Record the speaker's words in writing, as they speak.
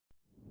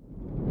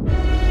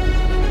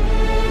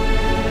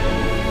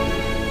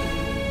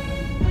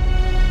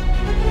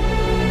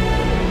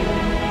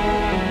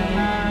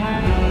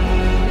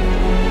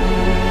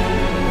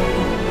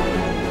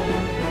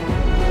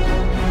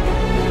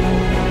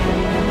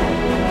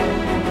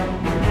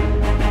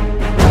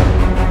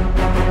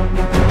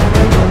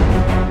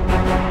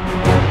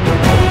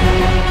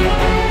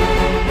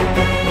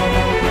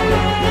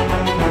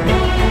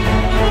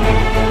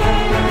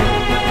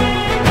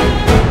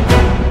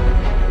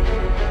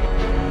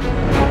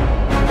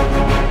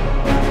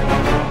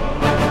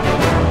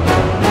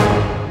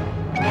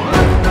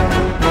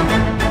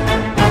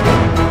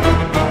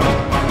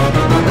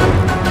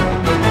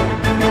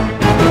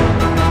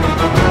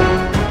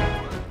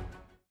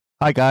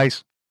Hi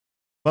guys,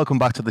 welcome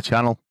back to the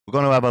channel. We're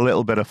going to have a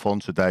little bit of fun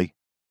today.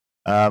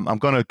 I'm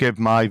going to give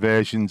my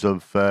versions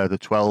of the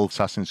 12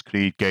 Assassin's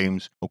Creed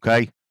games,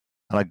 okay?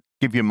 And I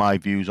give you my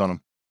views on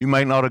them. You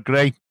might not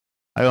agree.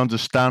 I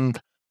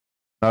understand.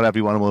 Not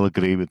everyone will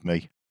agree with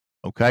me,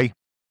 okay?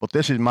 But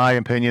this is my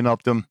opinion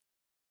of them.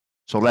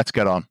 So let's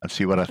get on and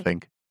see what I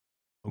think,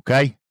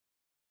 okay?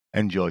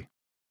 Enjoy.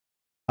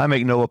 I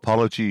make no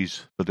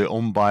apologies for the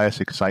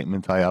unbiased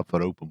excitement I have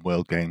for open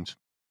world games,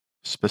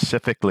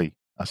 specifically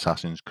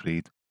Assassin's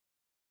Creed.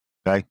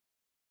 Okay,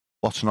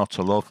 what's not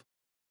to love?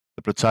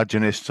 The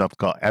protagonists have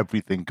got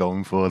everything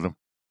going for them,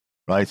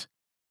 right?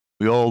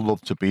 We all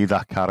love to be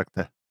that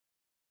character.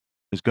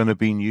 There's going to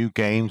be new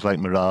games like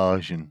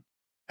Mirage and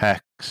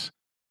Hex,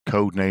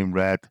 Codename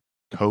Red,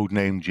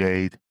 Codename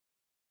Jade.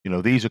 You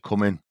know, these are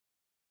coming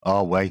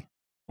our way.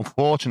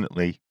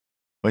 Unfortunately,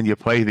 when you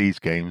play these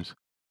games,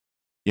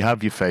 you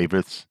have your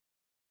favorites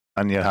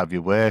and you have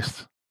your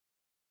worst.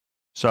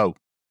 So,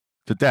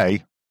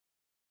 today,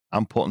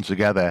 I'm putting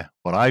together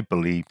what I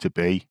believe to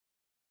be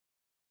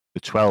the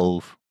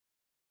 12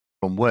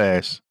 from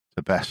worst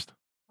to best.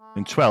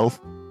 In 12th,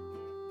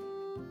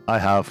 I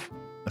have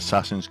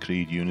Assassin's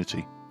Creed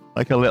Unity.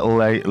 Like a little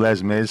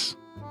Les Mis,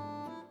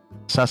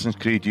 Assassin's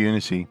Creed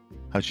Unity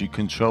has you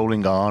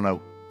controlling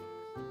Arno.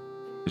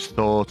 His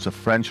thoughts, a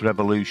French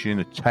Revolution,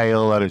 a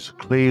tale that is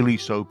clearly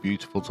so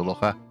beautiful to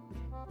look at.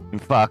 In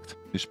fact,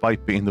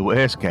 despite being the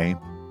worst game,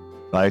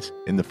 right,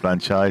 in the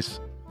franchise,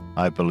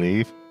 I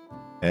believe,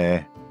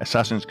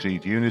 Assassin's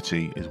Creed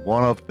Unity is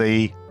one of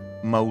the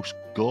most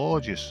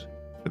gorgeous,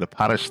 with a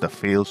Paris that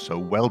feels so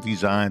well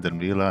designed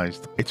and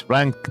realised. It's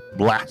ranked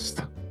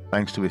last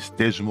thanks to its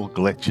dismal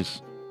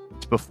glitches,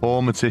 its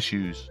performance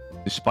issues,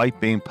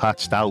 despite being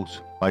patched out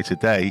by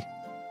today,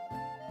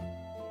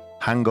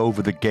 hang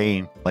over the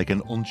game like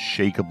an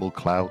unshakable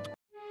cloud.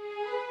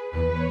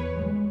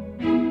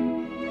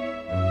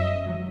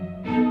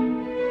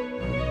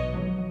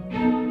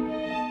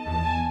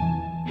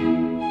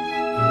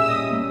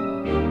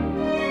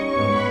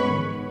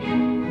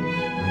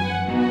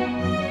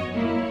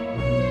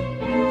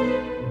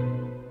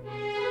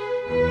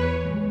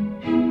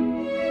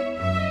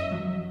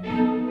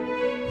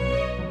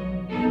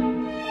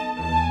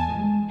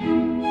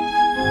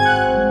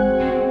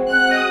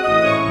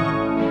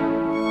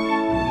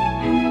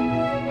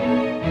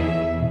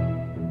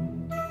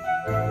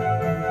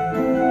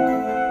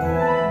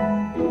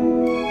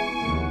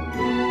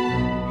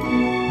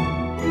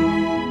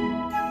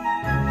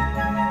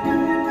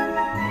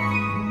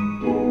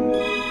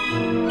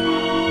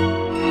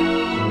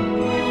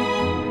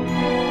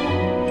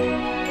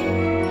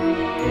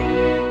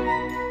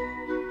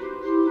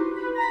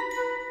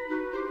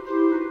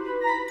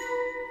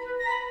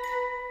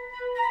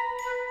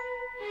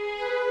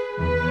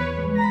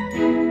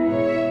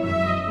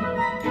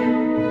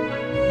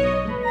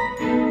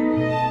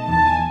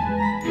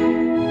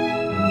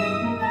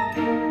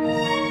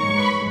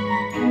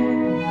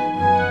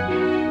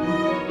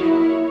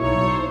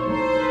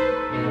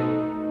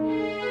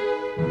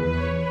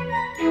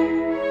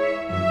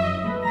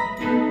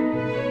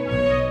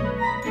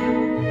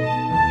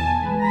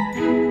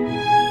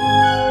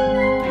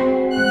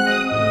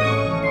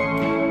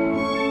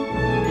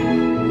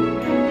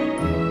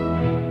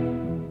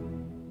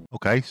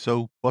 Okay,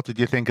 so what did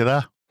you think of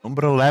that?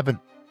 Number 11,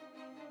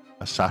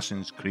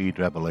 Assassin's Creed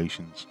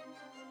Revelations.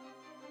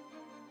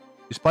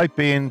 Despite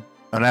being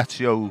an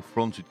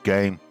Ezio-fronted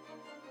game,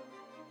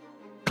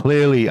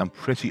 clearly and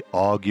pretty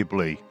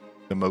arguably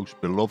the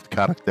most beloved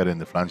character in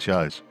the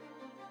franchise,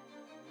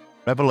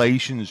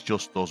 Revelations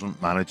just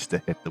doesn't manage to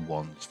hit the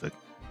ones that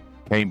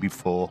came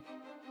before,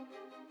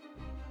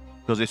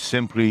 because it's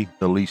simply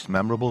the least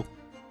memorable,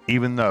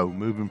 even though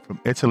moving from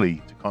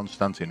Italy to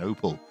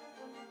Constantinople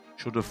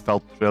should have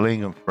felt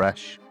thrilling and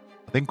fresh.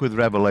 I think with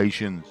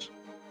Revelations,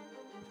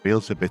 it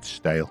feels a bit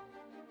stale.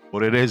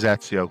 But it is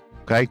Ezio,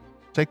 okay?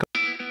 Take a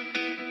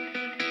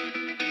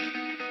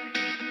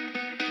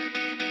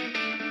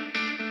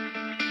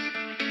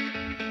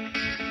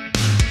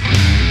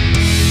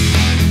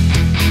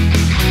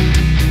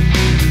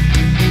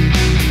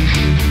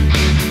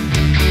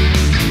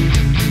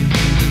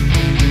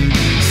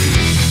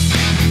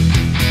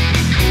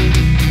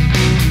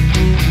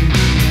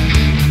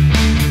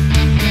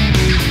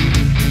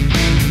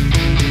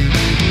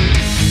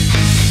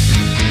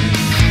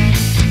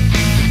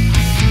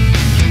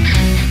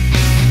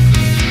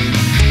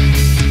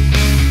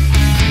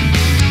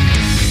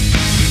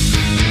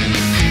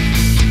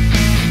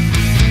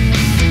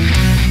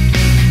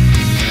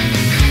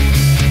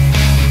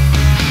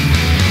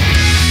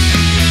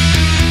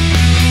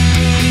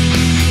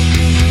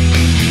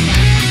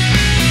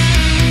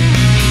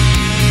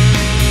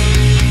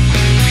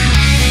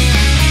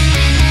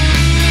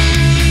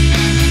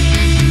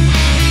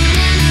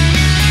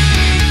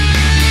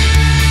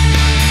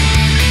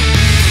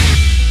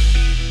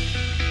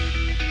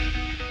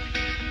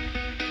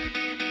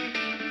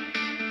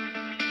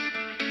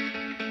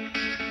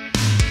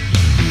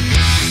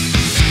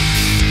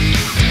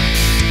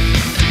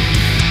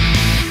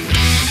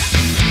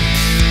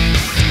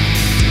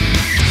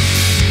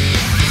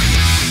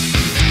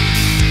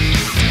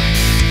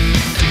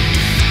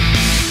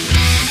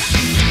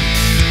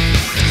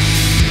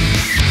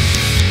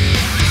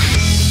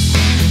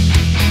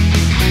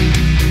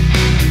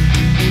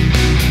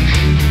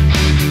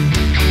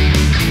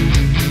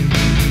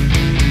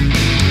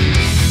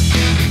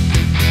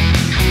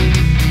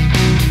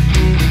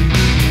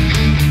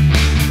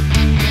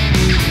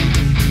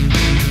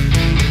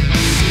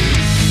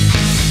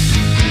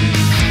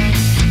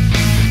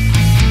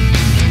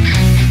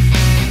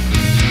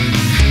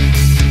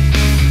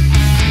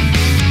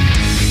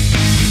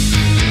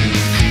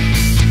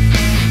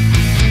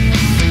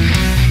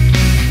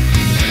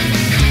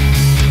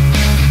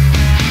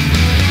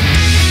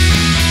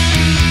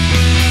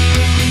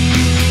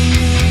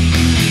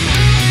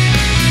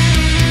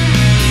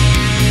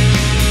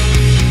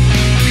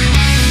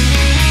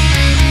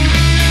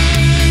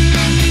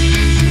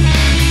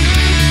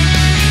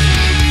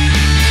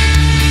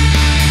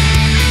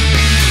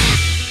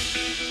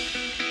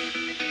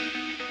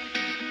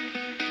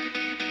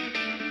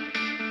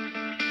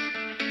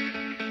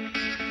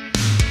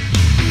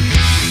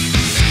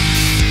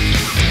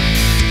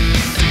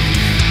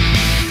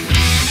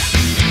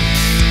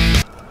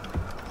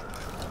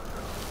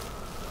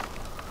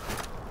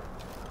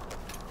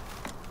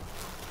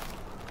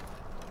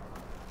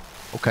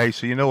Okay,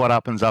 so you know what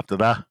happens after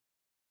that.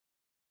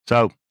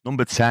 So,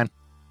 number 10,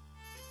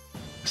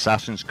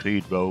 Assassin's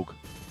Creed Rogue.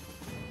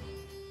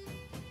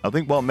 I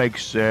think what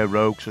makes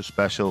Rogue so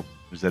special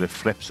is that it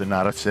flips the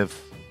narrative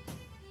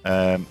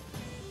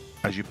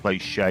as you play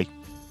Shay,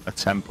 a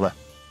Templar.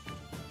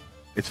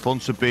 It's fun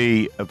to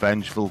be a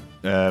vengeful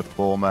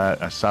former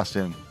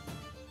assassin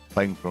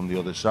playing from the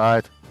other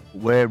side.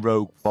 Where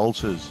Rogue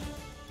falters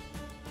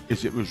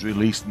is it was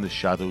released in the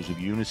shadows of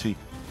Unity.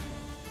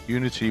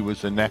 Unity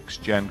was the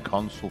next-gen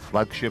console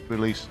flagship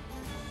release,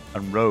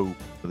 and Rogue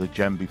for the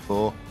gen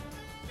before.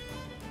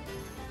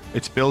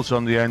 It's built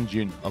on the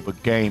engine of a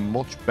game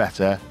much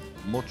better,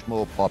 much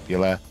more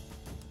popular,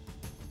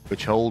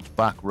 which holds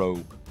back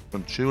Rogue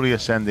from truly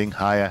ascending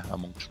higher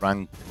amongst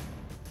ranked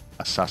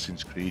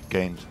Assassin's Creed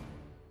games,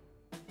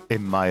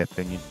 in my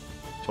opinion.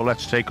 So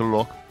let's take a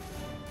look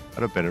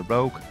at a bit of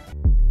Rogue.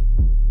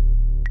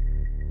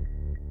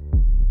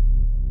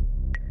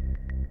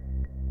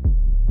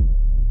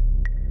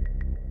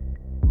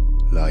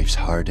 Life's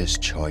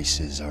hardest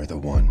choices are the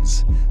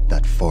ones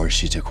that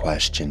force you to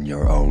question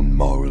your own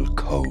moral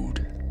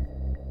code.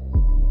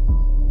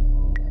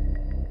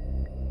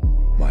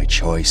 My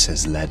choice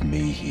has led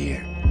me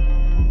here,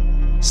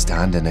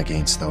 standing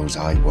against those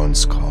I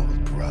once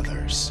called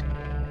brothers.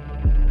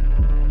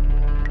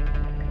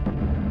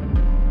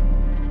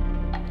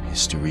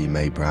 History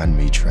may brand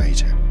me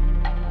traitor,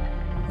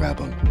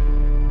 rebel,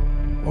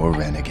 or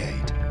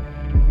renegade.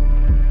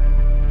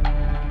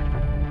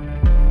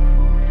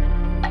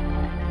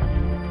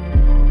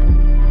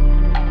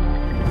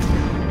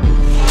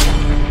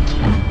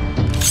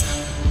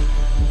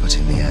 But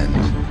in the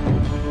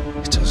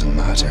end, it doesn't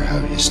matter how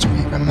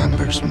history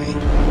remembers me.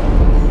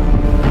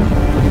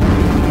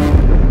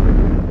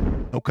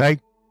 Okay,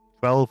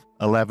 12,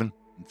 11,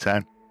 and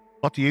 10.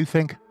 What do you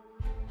think?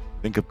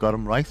 I think I've got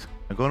them right.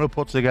 I'm going to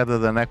put together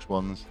the next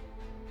ones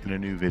in a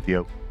new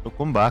video. So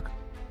come back,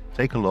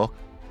 take a look,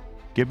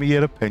 give me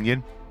your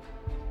opinion,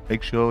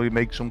 make sure you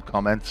make some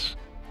comments.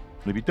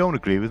 And if you don't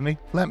agree with me,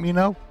 let me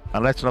know.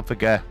 And let's not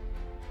forget,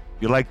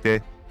 if you liked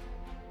it,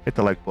 hit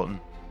the like button,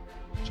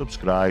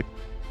 subscribe,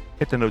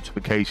 hit the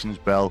notifications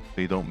bell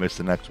so you don't miss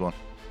the next one.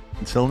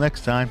 Until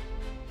next time,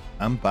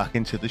 I'm back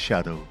into the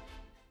shadow.